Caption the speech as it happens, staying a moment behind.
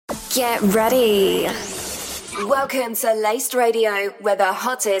Get ready. Welcome to Laced Radio, where the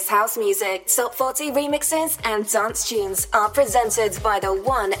hottest house music, top 40 remixes, and dance tunes are presented by the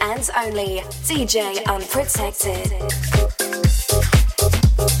one and only DJ Unprotected.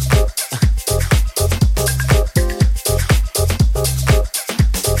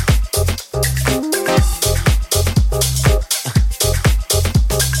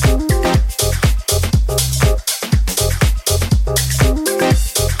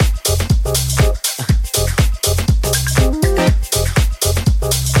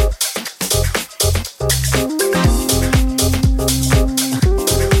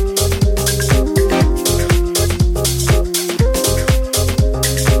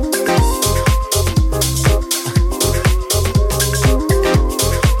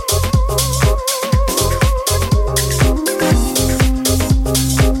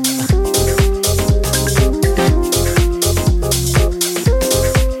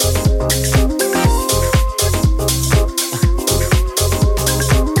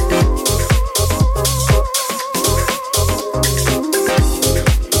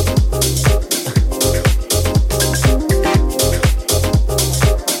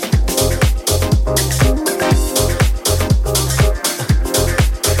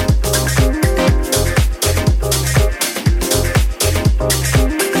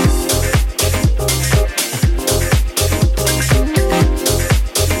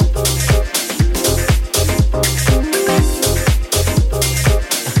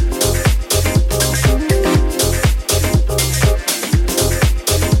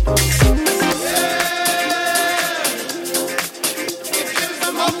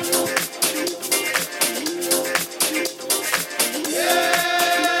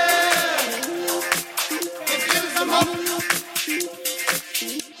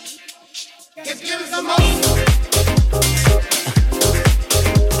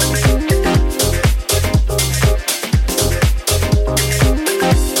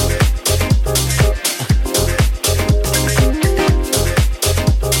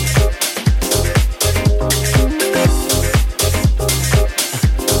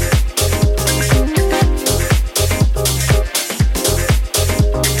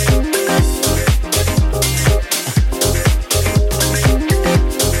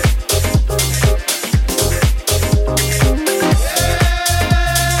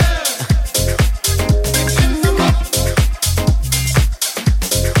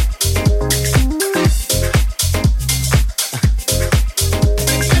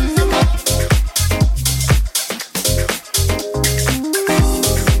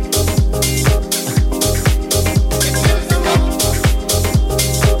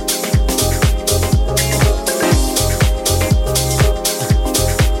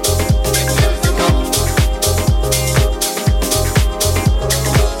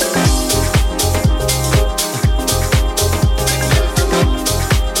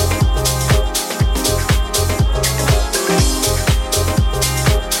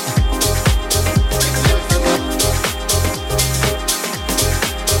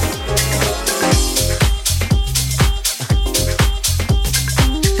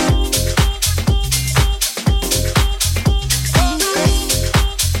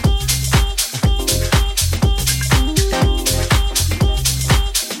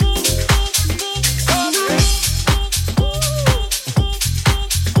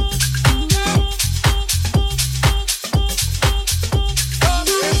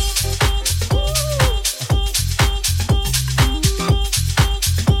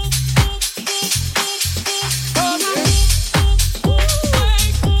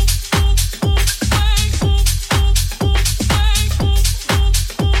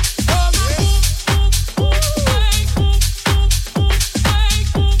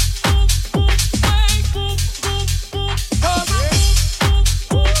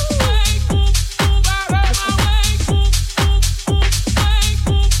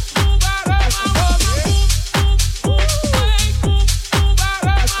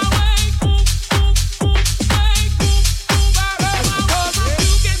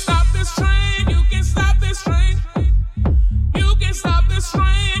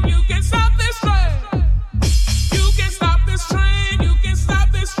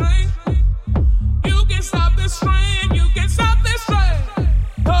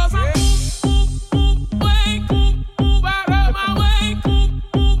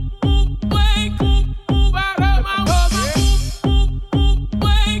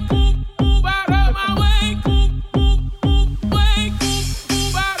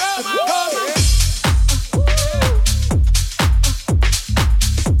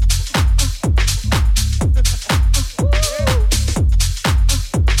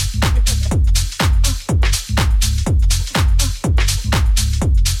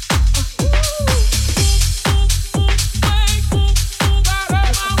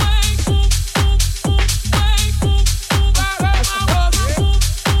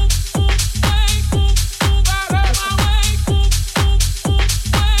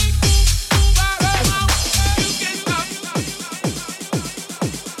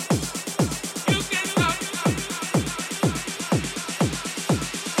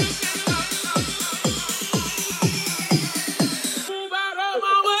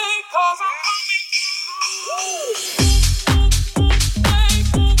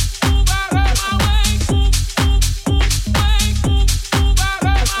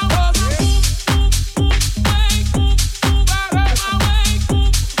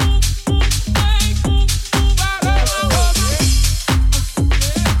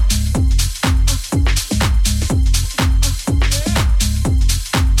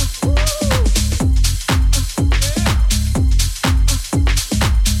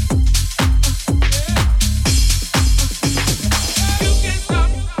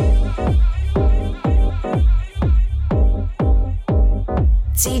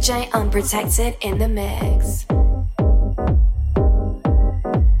 DJ Unprotected in the mix.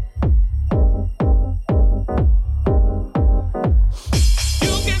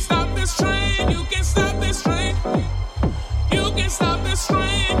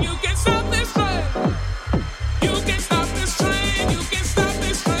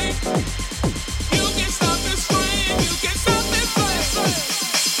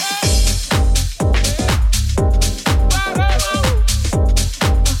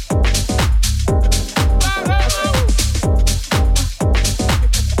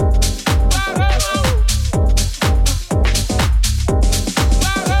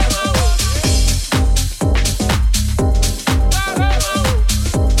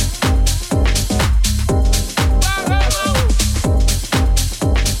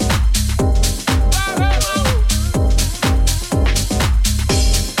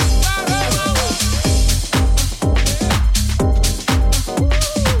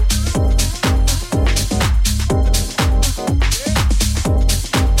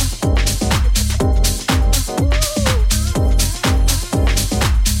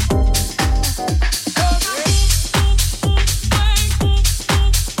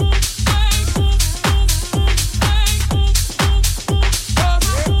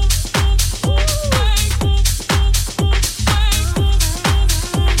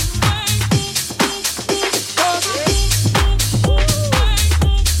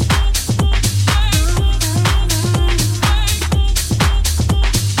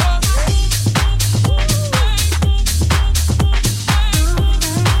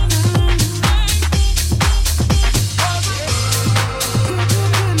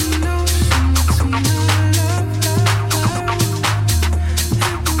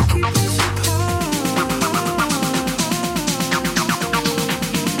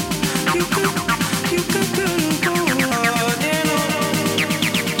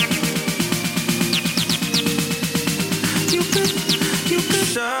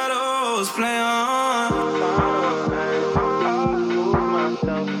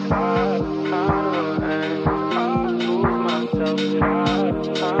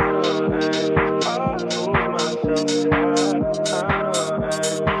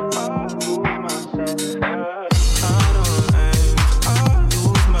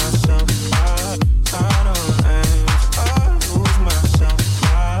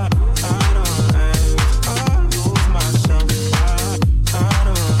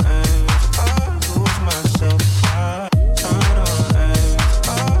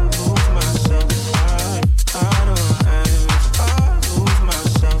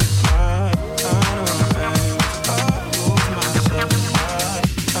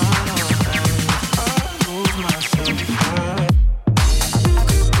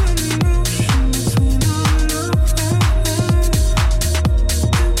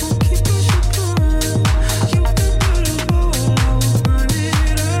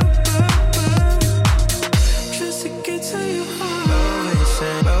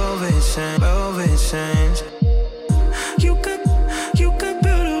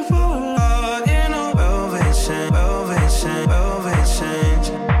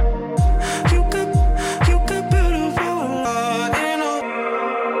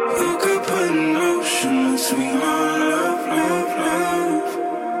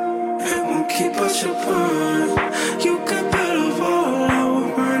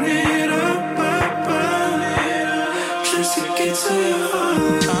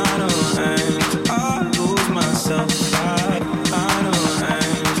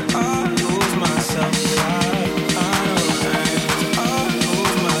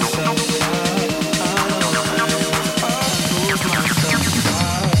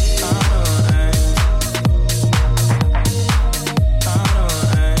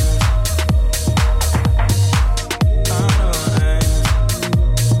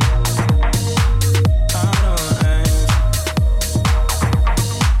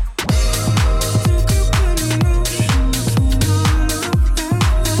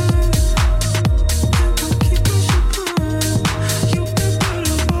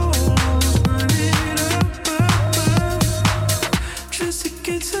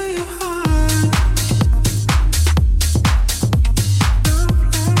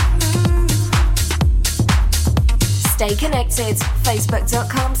 Stay connected.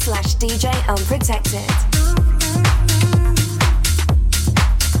 Facebook.com/DJ Unprotected.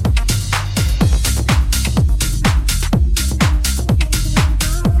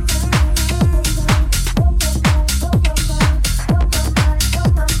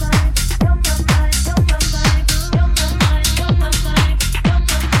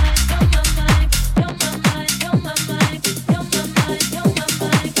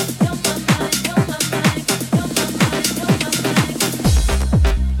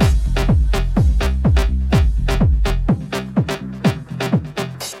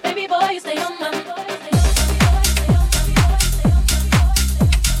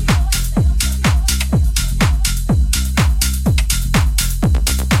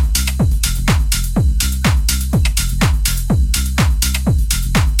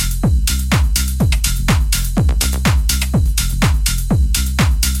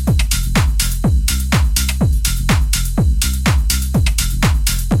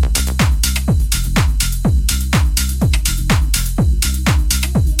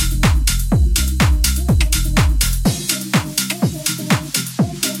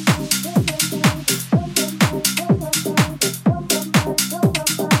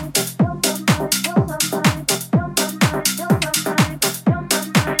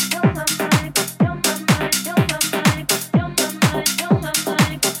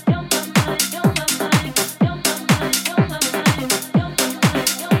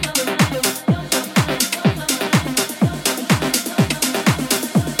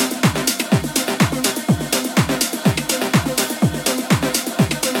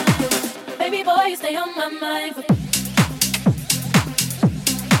 you stay on my mind.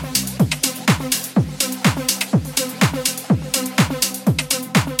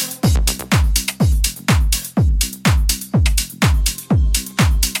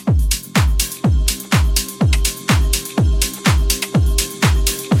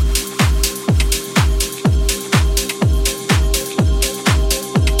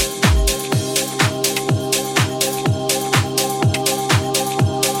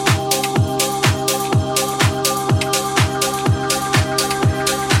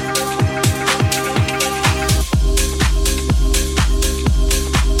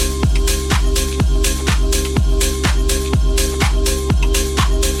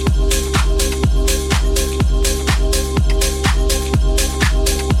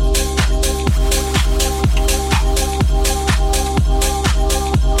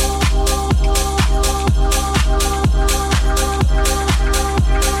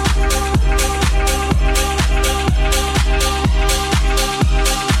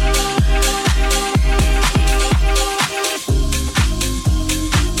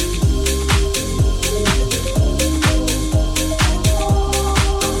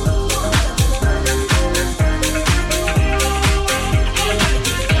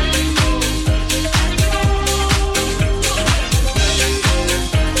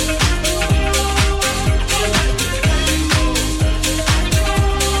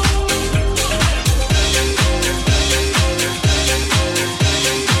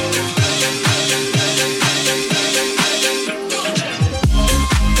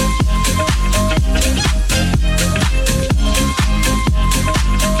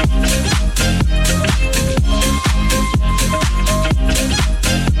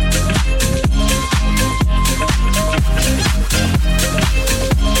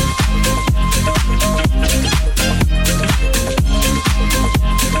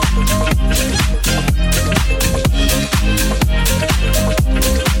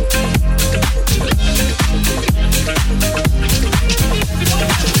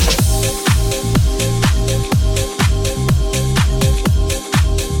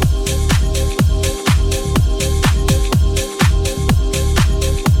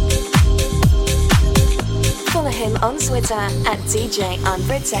 on Twitter at DJ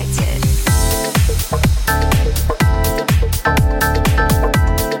Unprotected.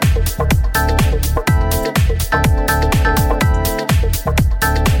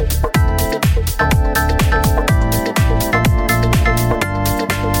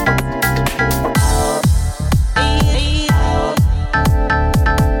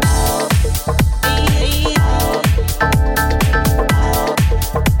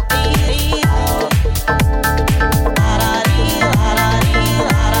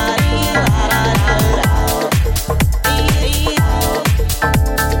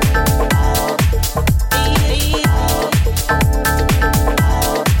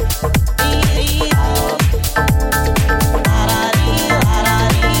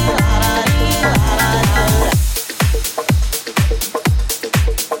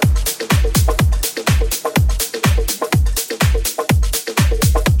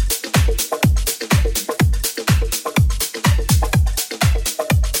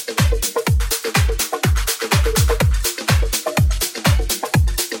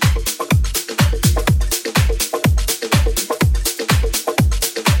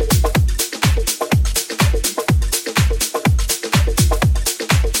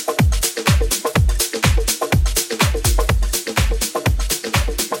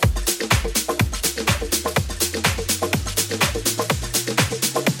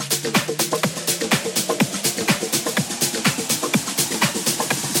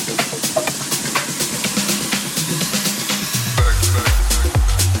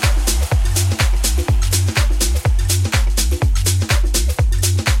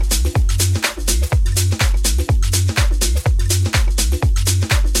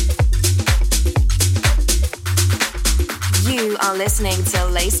 Listening to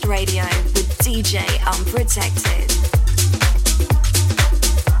Laced Radio with DJ Unprotected.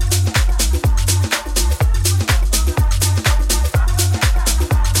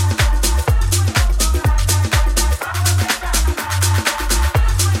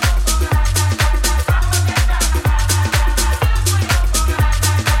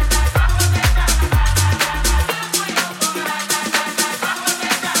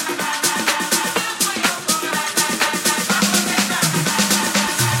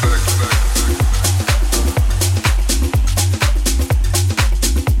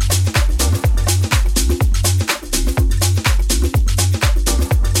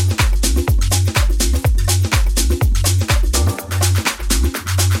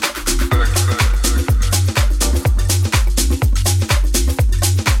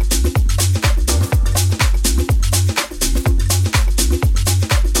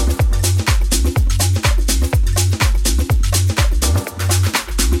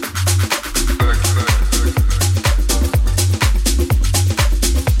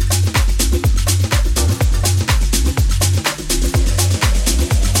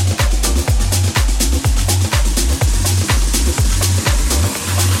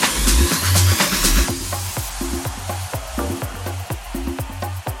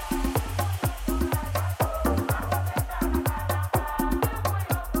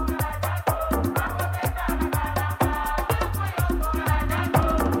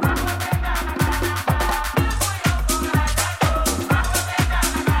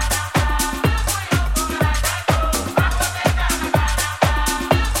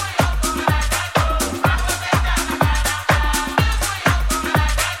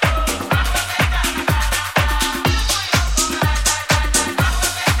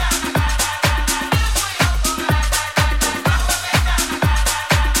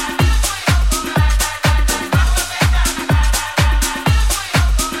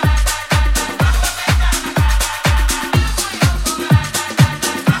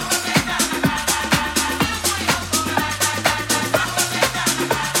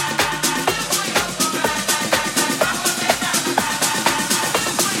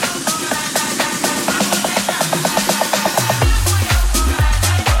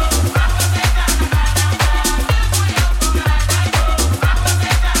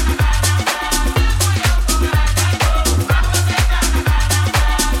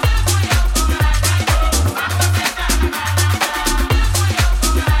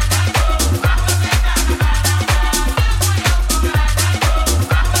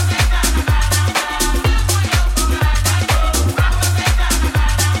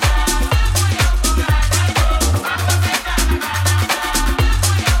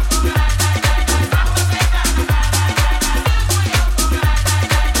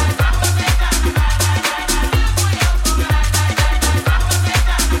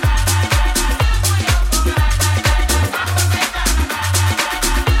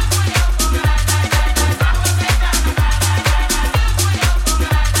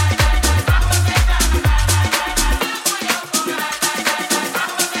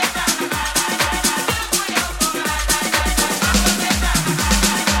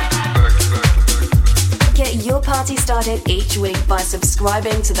 party started each week by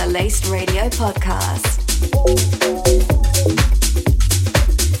subscribing to the Laced Radio podcast.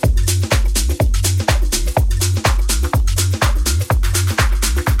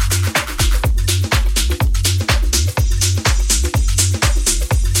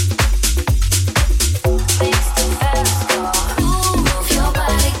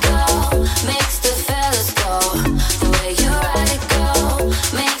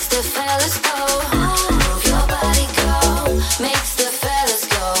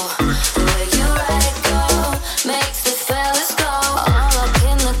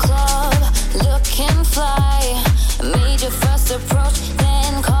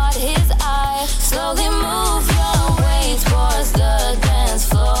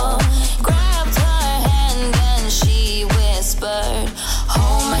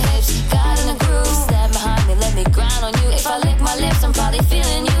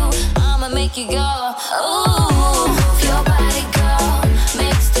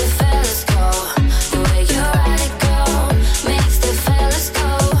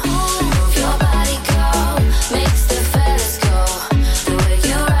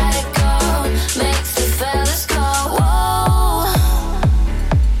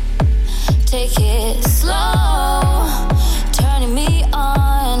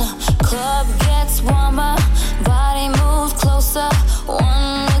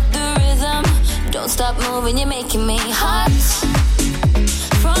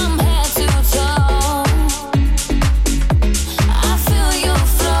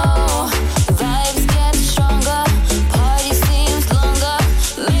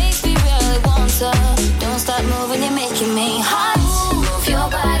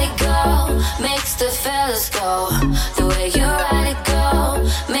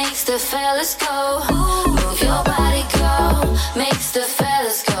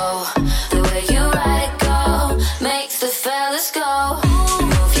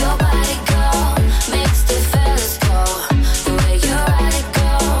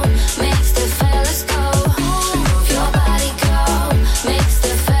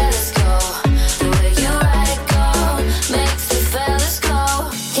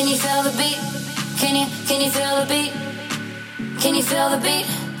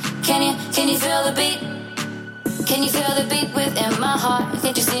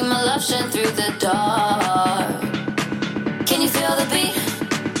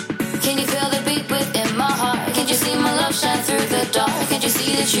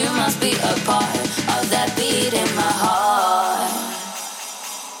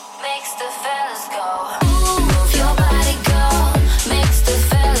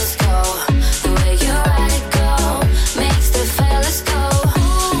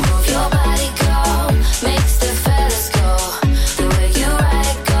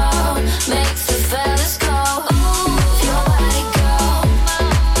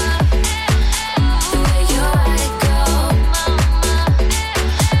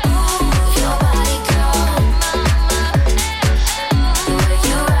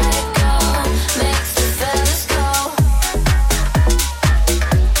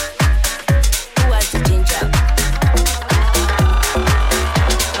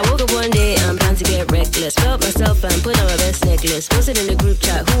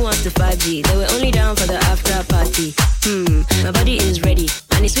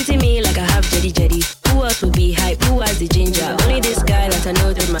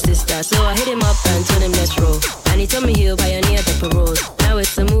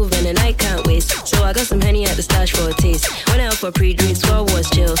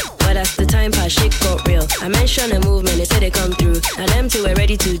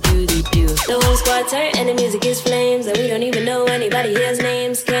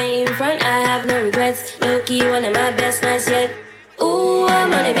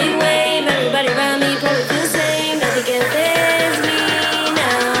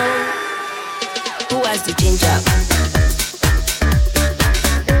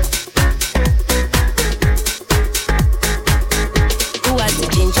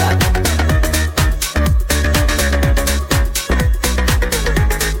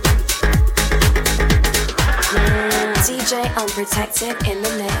 Unprotected in the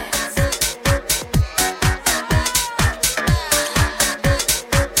mix.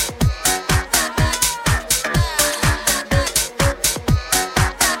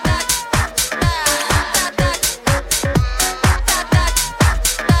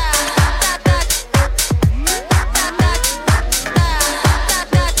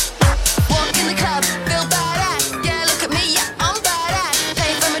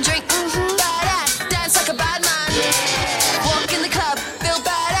 Walk in the club, feel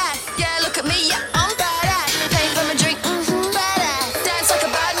badass.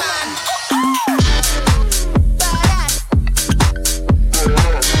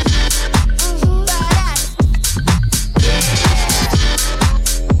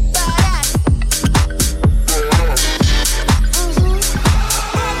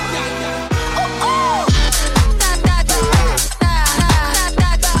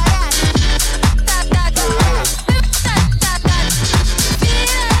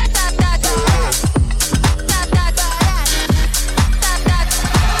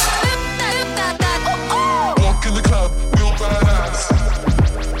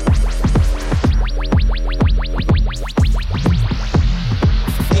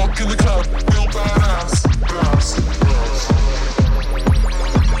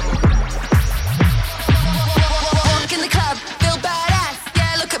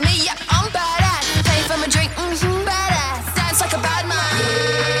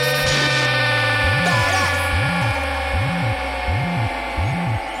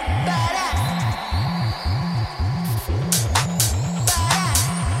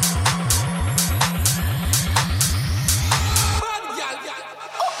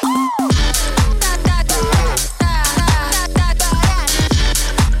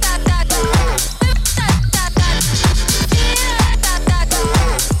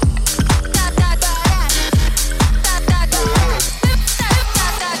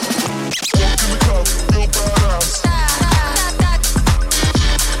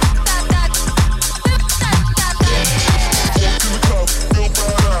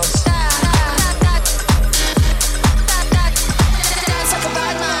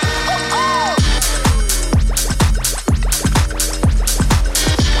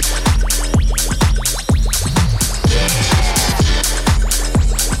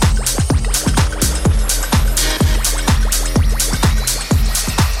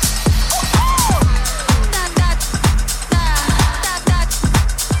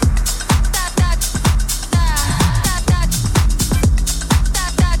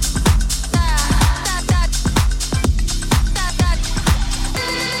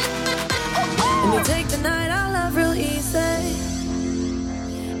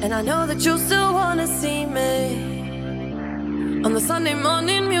 I know that you still wanna see me on the Sunday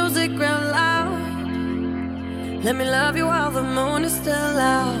morning music real loud. Let me love you while the moon is still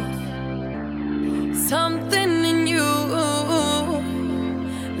out. Something in you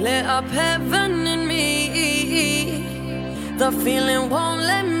lit up heaven in me. The feeling won't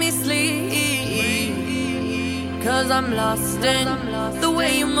let me sleep. 'Cause I'm lost in the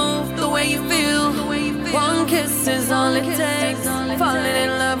way you move, the way you feel. One kiss is all it takes. Falling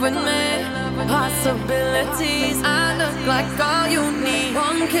in love with me. Possibilities. I look like all you need.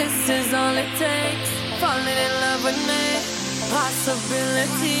 One kiss is all it takes. Falling in love with me.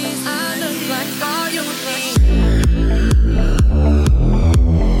 Possibilities. I look like all you need.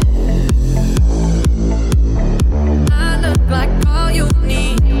 I look like all you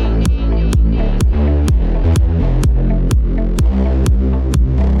need.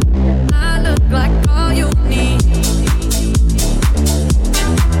 I look like all you need.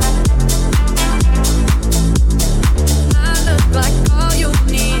 I look like all you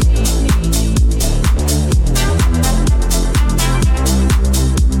need.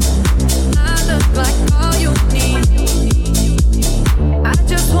 I look like all you need. I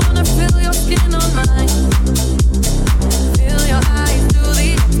just wanna feel your skin on mine. Feel your eyes do the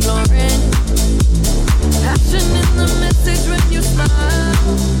exploring. Passion in the message when you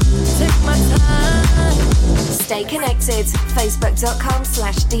smile. Take my time. Stay connected.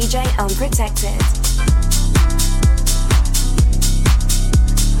 Facebook.com/DJ Unprotected.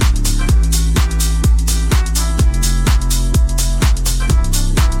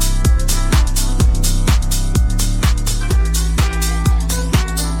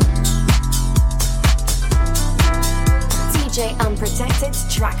 DJ Unprotected's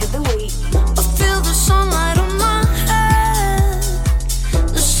track of the week. I feel the sunlight on my head,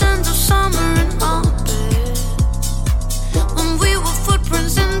 the scent of summer in our bed. When we were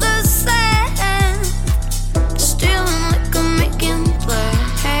footprints in the sand, stealing liquor, making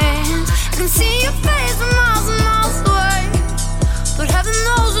plans. I can see your face from miles and miles away, but heaven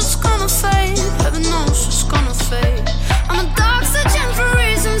knows it's gonna fade. Heaven knows it's gonna fade. I'm a dog searching for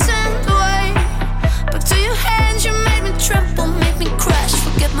reasons and away. Back to your hands, you made me tremble, make me crash,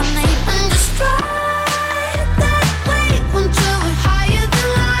 forget my name, and just ride that wave until we're higher than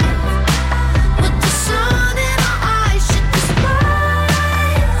life. With the sun in our eyes, shit just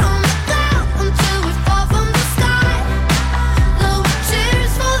ride on the cloud until we fall from the sky. Lower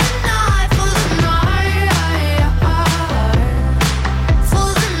tears for the night, for the night, for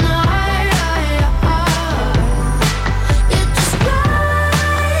the night. Yeah, just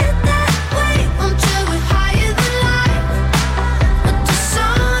ride that wave until we're higher than life. With the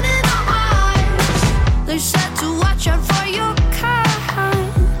sun in our eyes. They said to watch out for your kind.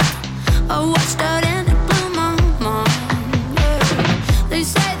 I watched out and it blew my mind. Yeah. They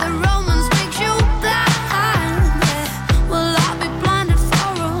say the romance makes you blind. Yeah. Well, I'll be blinded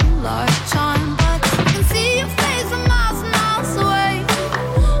for a lifetime, but I can see your face from miles and miles away.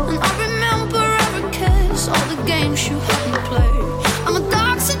 And I remember every kiss, all the games you had me play. I'm a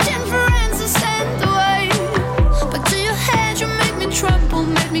dog searching for answers and away. Back to your head, you make me tremble,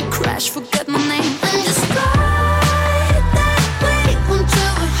 make me crash, forget my name, and just ride that wave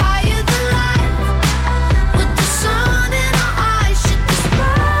until we're higher than life. With the sun in our eyes, shit just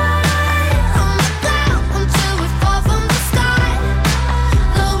ride on the cloud until we fall from the sky.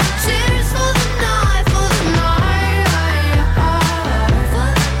 Lower tears for the night, for the night,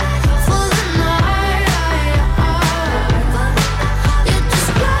 for the night. Yeah, just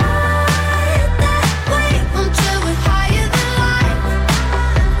ride that wave until we're higher than life.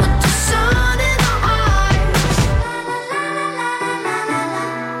 With the sun in our eyes.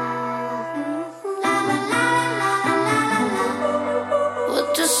 With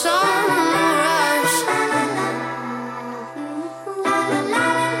the sun in our eyes.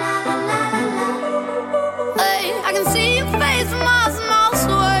 Hey, I can see your face from miles and miles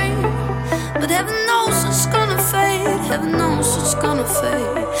away, but heaven knows it's gonna fade. Heaven knows it's gonna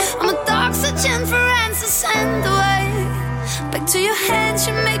fade. I'm a dog searching for answers and away. Back to your hands,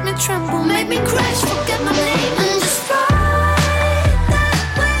 you make me tremble, make me crash, forget my name, and just ride that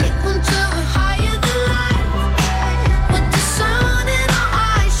wave until we're higher than life. With the sun in our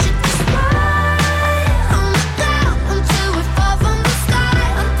eyes, shit just ride on the cloud until we fall from the sky.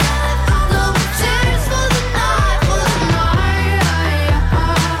 Lower tears for the night, for the night,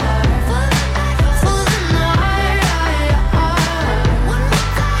 for the night.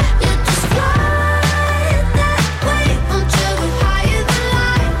 Yeah, just ride that wave until we're higher than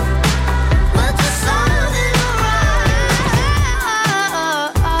life. With the sun in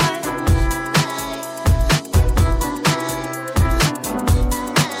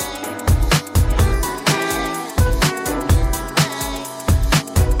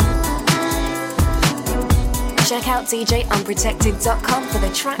Check out DJUnprotected.com for the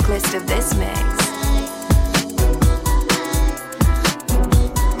track list of this mix.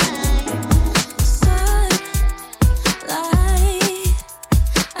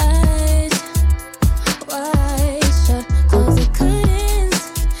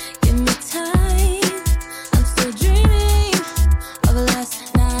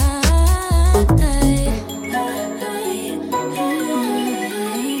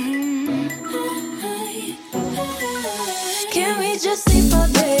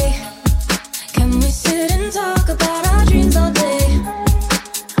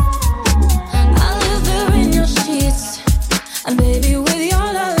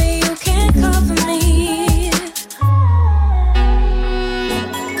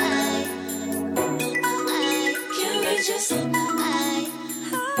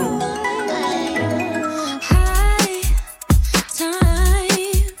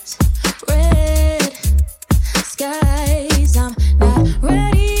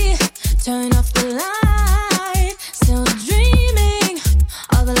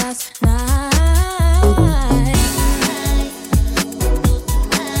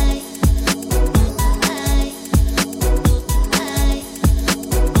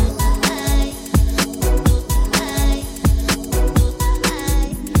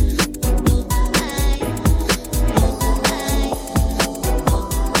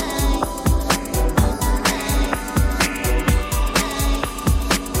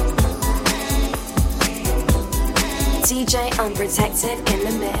 DJ Unprotected in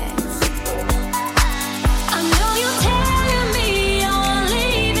the mix. I know you're telling me you're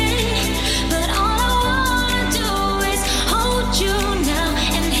leaving, but all I wanna do is hold you now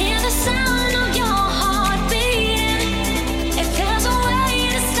and hear the sound of your heart beating. If there's a way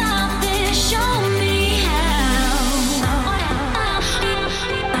to stop this, show me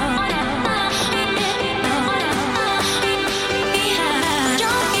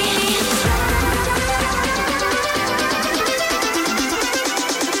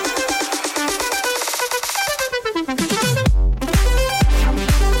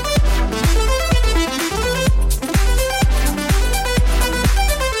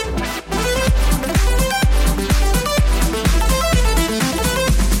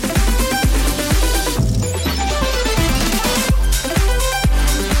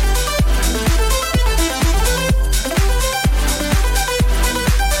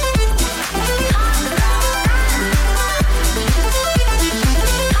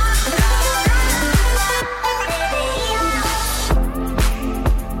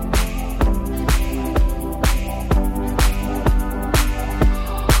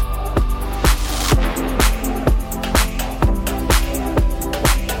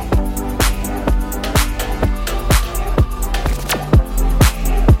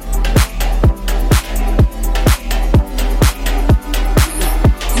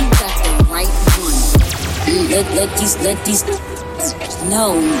let these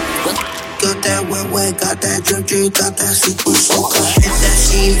know. Got that wet, got that drip, got that super soaker. Hit that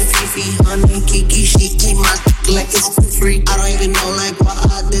shit, FEFE, honey, Kiki, she keep my like it's free. I don't even know like why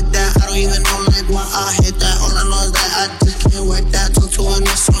I did that. I don't even know like why I hit that. All I know is that I just can't wait that. Talk to her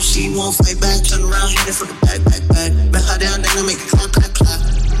next so she won't fight back. Turn around, hit it for the back. Bet her down, then I make it clap.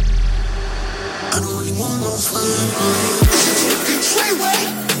 I don't really want no fun. Say what?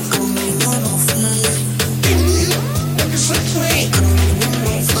 I don't really want no fun. I don't really want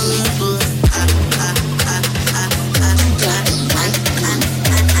no fun.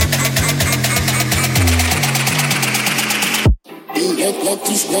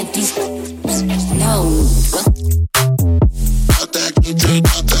 Let these know. Got that DJ,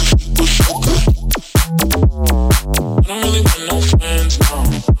 got that super soaker. I don't really want no friends, no.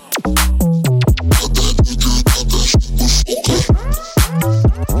 Got that DJ, got that super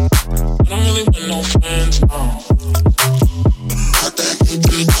soaker. I don't really want no friends, no. Got that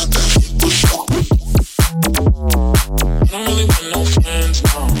DJ, got that super soaker. I don't really want no friends,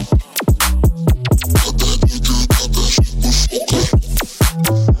 no. Got that DJ, got that super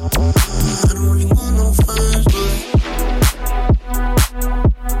soaker. I don't really want no friends,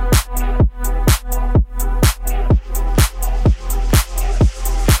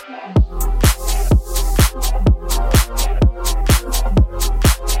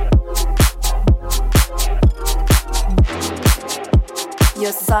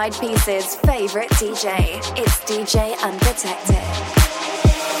 Your side piece's favorite DJ. It's DJ Unprotected.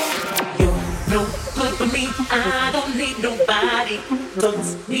 You're no good for me. I don't need nobody.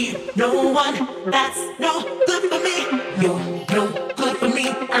 Don't need no one. That's no good for me. You're no good for me.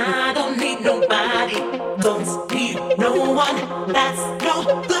 I don't need nobody. Don't need no one. That's no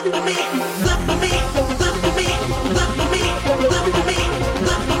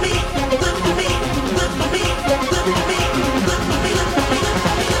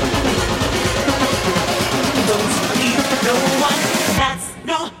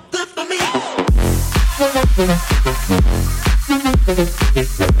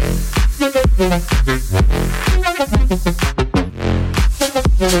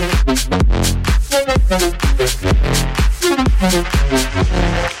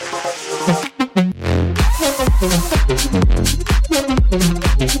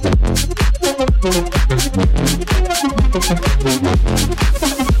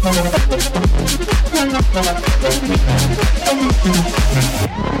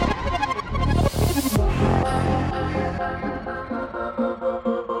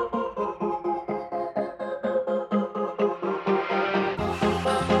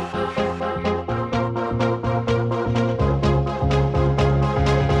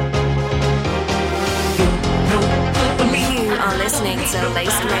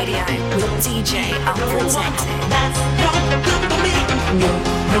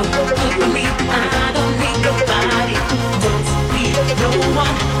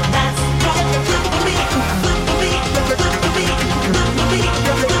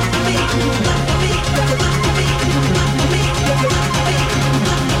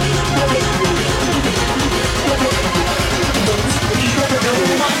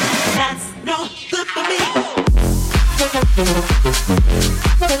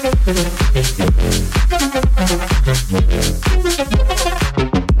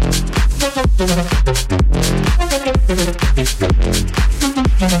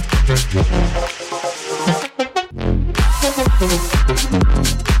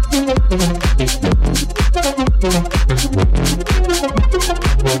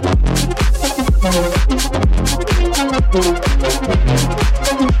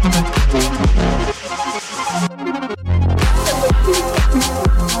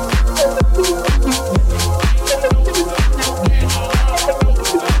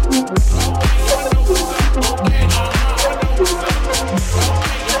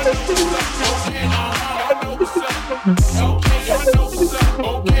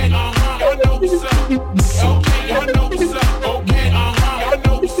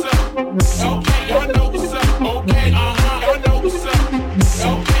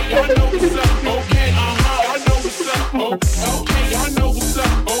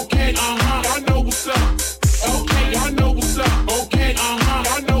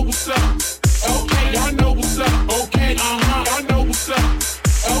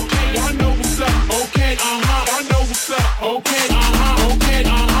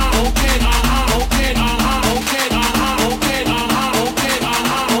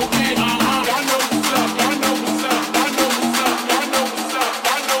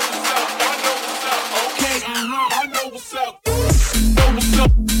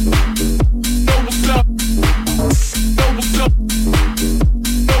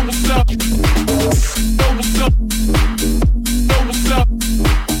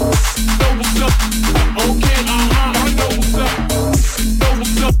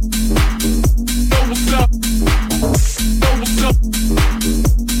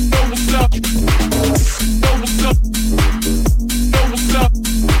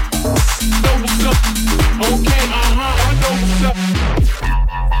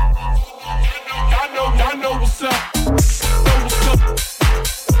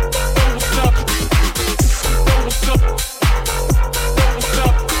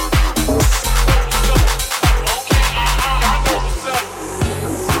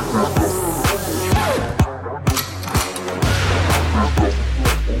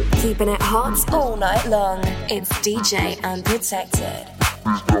It's DJ Unprotected.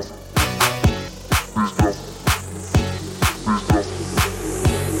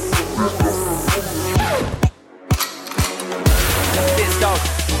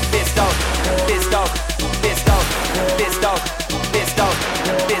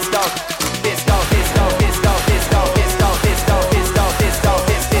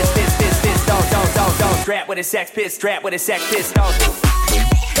 Strapped with a sex piss, strapped with a sex piss, dog.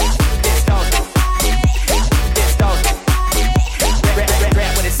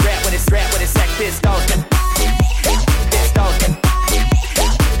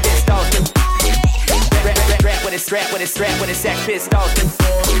 Strap with a sex piss, Dawson.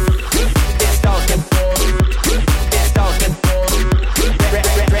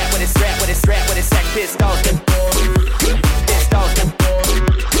 Strap with a sex piss, Dawson.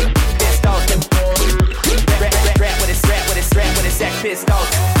 Strap with a sex piss,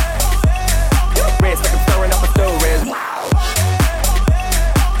 Dawson.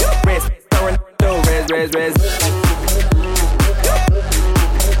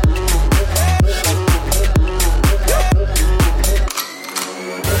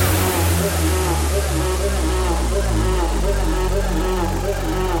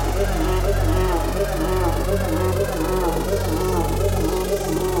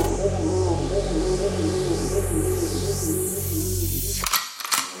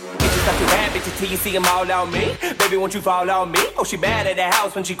 Till you see them all on me. Baby, won't you fall on me? Oh, she bad at the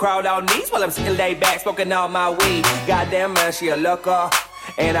house when she crawl on knees while I'm sitting laid back, smoking all my weed. Goddamn, man, she a looker.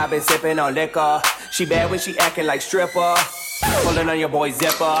 And I've been sipping on liquor. She bad when she acting like stripper. Pulling on your boy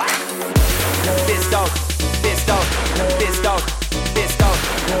zipper. This dog, this dog, this dog, this dog,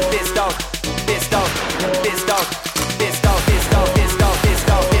 this dog, this dog, this dog, this dog, this dog, this dog, this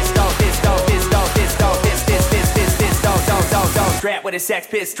dog, this dog, this dog, this dog, this dog, this dog, dog. Strap with a sex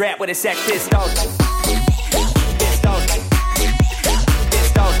piss, strap with a sex piss, dog. This dog,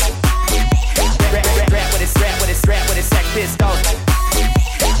 this dog. Strap with a sex piss, dog.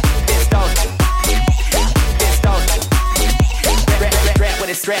 This dog, this dog.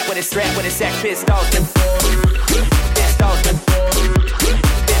 Strap with a sex piss, dog. This dog,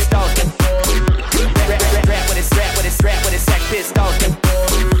 this dog. Strap with a sex piss, dog.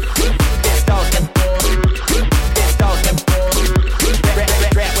 This dog, this dog.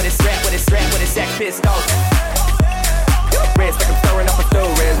 Strap with a sex piss, dog. Reds like I'm throwing up a stool,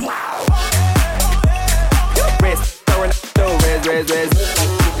 Reds. Reds throwing up a stool, Reds. Reds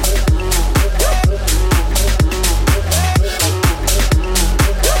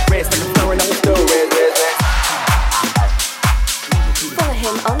like I'm throwing up a stool, Reds. Follow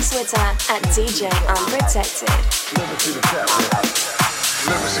him on Twitter at DJ Unprotected. Let me see the cat roll.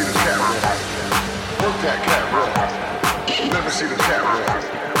 Let me see the cat roll. Work that cat roll. Let me see the cat roll.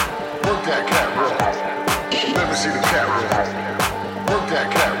 Work that cat roll. Let me see the cat roll. Work that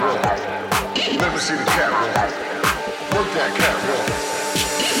cat roll. Let me see the cat roll. Work that cat roll.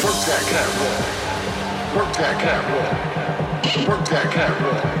 Work that cat roll. Work that cat roll. Work that cat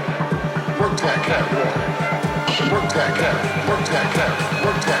roll. Work that cat roll. Work that cat. Work that cat.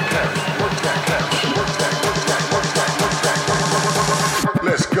 Work that cat. Work that cat. Work that. Work that. Work that. Work that.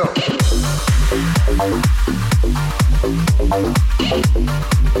 Let's go.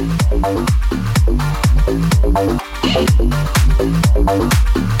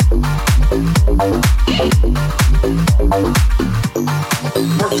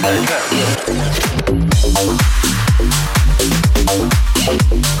 Work that cat.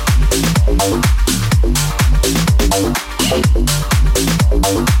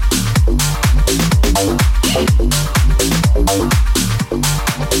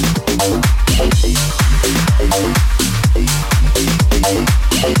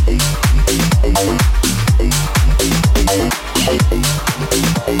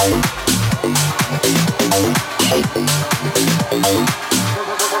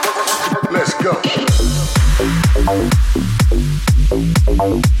 Let's go.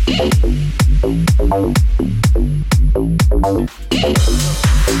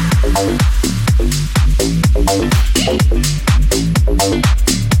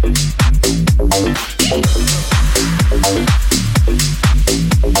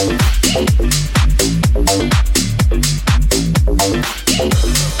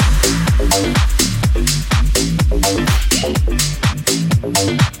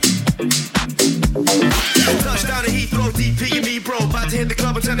 Touchdown to Heathrow, DP and me, bro. About to hit the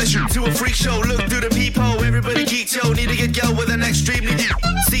club and turn the shoot to a freak show. Look through the peephole, everybody geek, yo. Need to get yo with an extremely deep.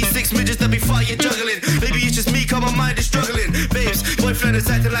 See six midgets that be fighting, juggling. Maybe it's just me, cause my mind is struggling. Babes, boyfriend is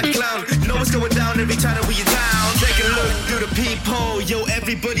acting like a clown. You know what's going down every time that we in town. Take a look through the peephole, yo.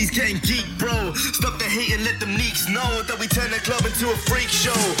 Everybody's getting geek, bro. Stop the hate and let them neeks know that we turn the club into a freak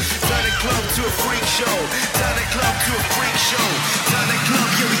show. Turn the club to a freak show. Turn the club to a freak show. Turn the club,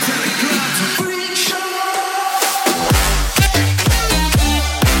 yeah, we turn the club to a freak show.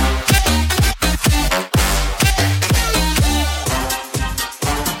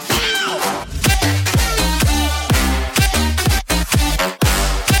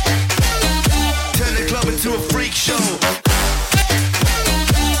 Turn the club into a freak show.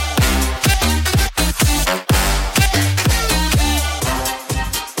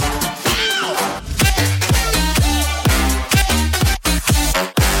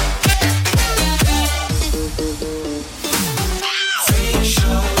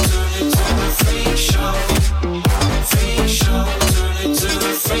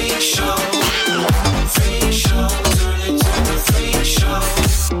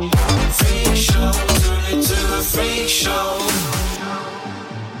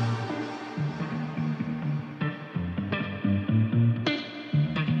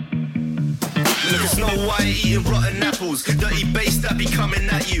 Look at Snow White eating rotten apples. Dirty bass that be coming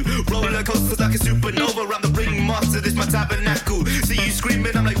at you. Roller coasters like a supernova. I'm the ringmaster, this my tabernacle. See you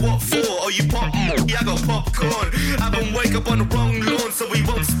screaming, I'm like, what for? Oh, you pop? Yeah, I got popcorn. I haven't wake up on the wrong lawn, so we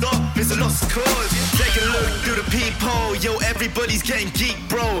won't stop. It's a lost cause. Take a look through the peephole. Yo, everybody's getting geek,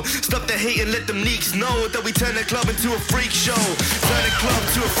 bro. Stop the hate and let them neeks know that we turn the club into a freak show. Turn the club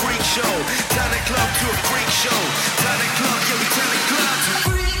to a freak show. Turn the club to a freak show. Turn the club, yeah, we turn the club to a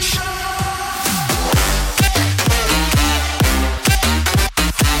freak show.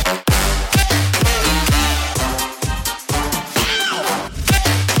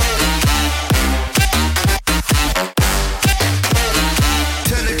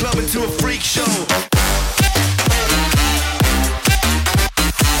 Turn the club into a freak show.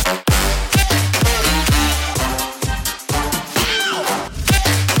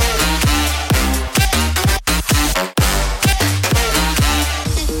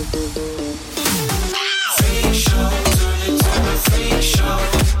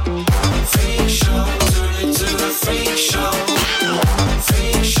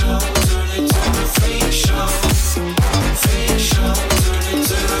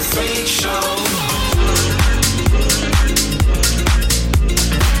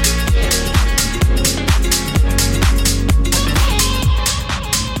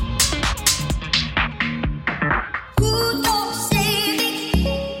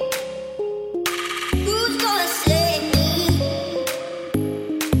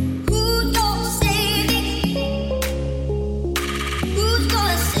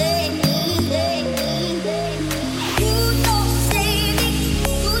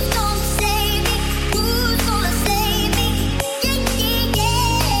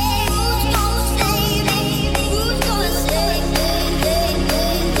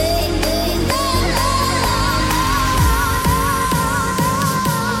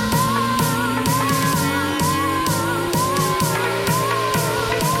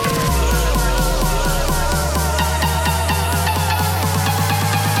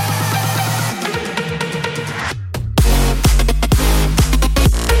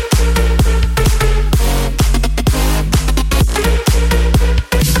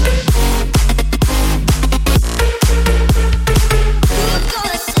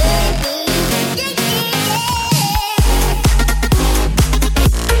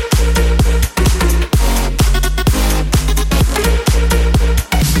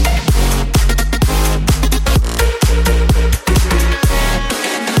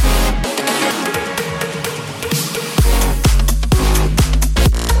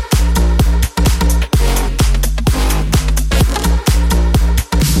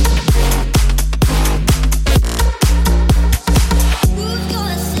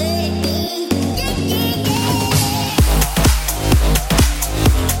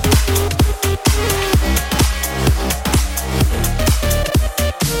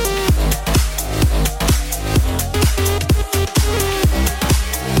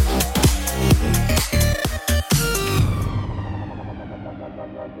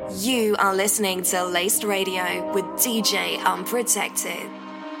 You are listening to Laced Radio with DJ Unprotected.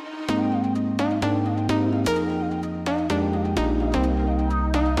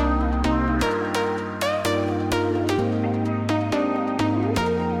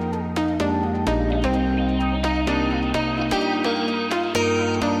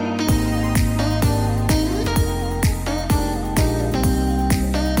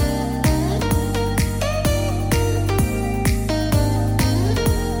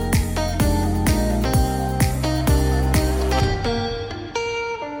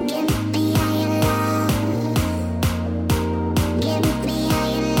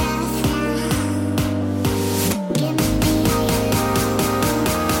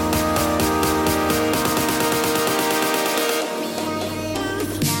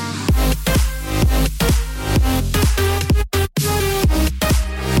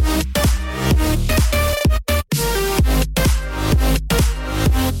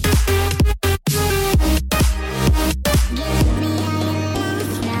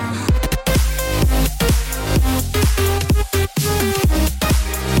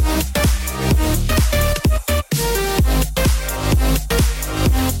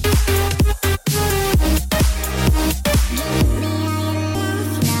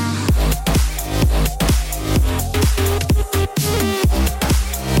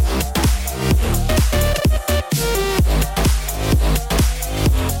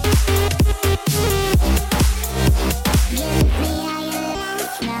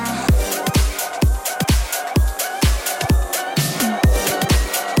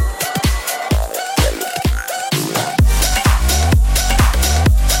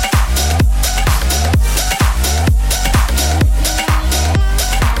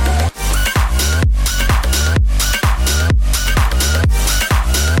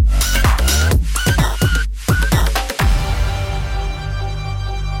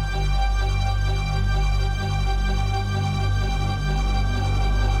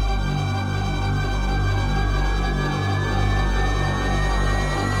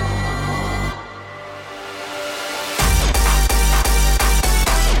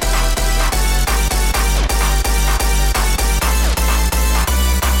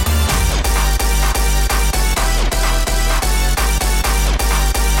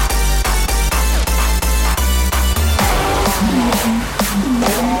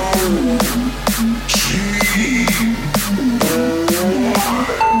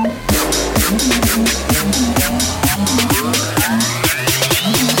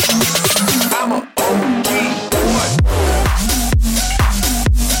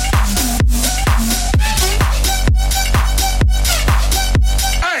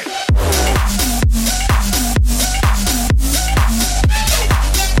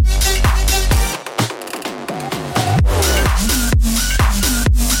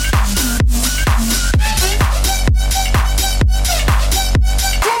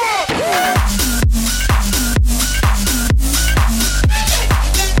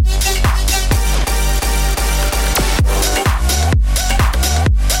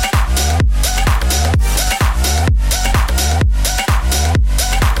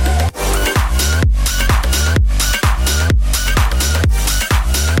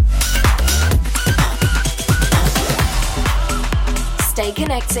 Stay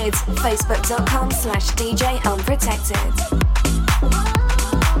connected. Facebook.com/DJ Unprotected.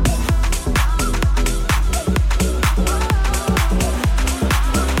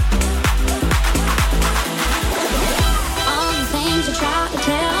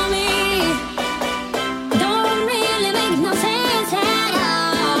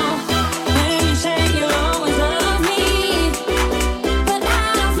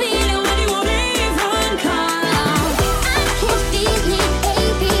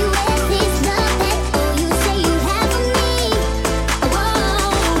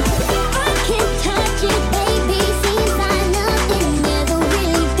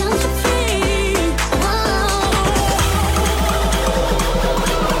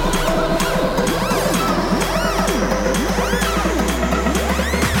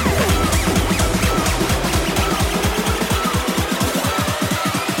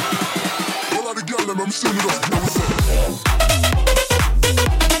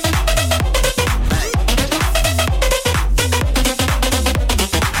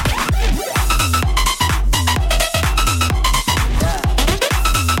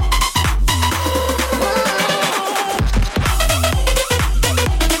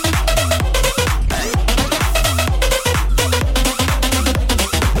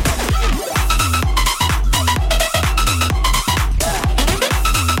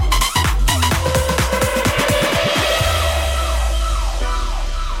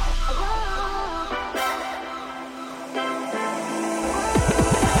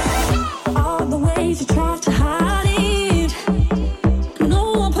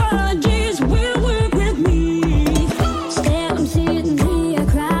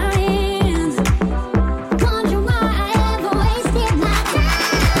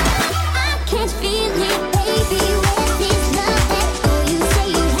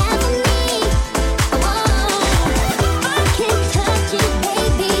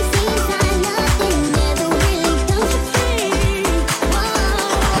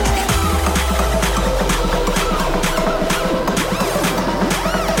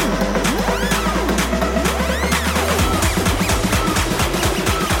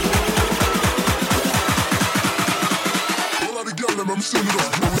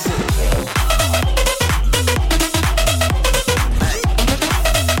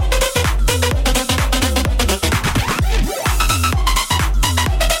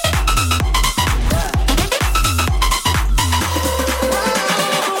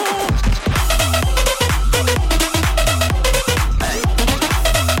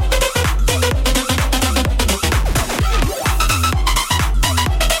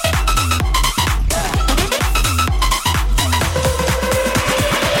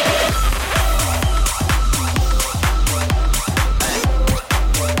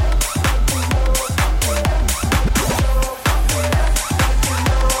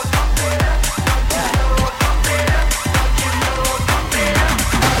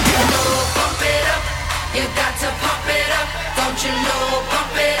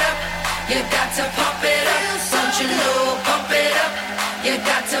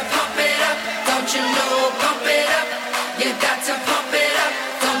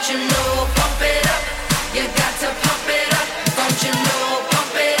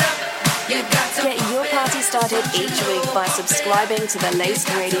 Each week by subscribing to the Laced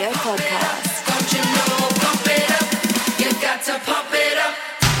Radio podcast. Don't you know, pump it up. You got to pump it up.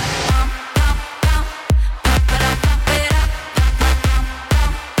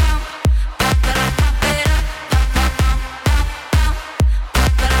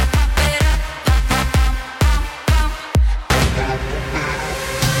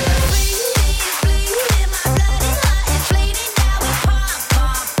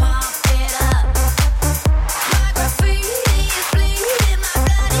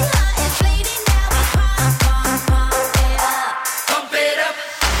 Pump it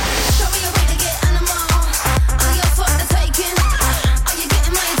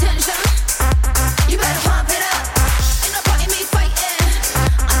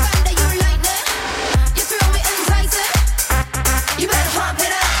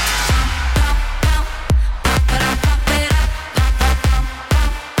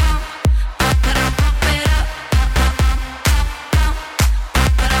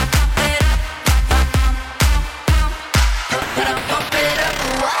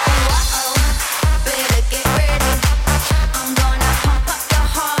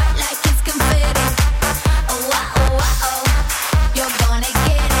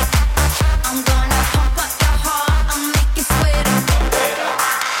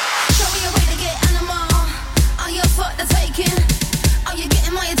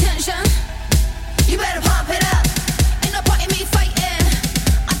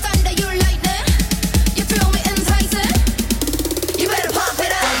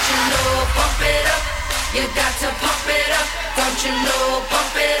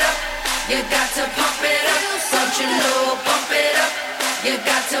You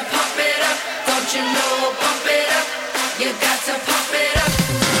got to pump it up. Don't you know? Pump it up. You got to pump it up.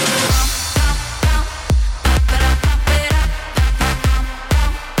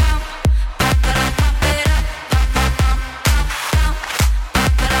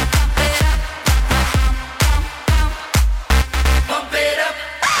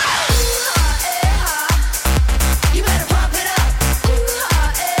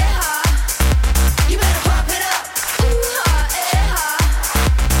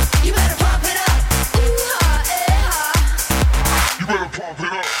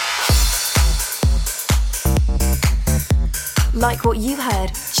 Like what you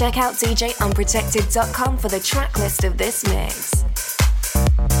heard? Check out DJUnprotected.com for the track list of this mix.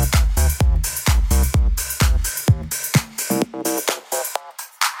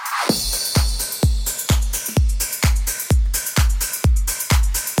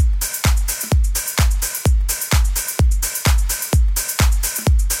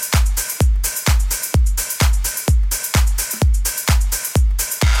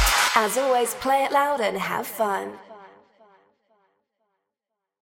 As always, play it loud and have fun.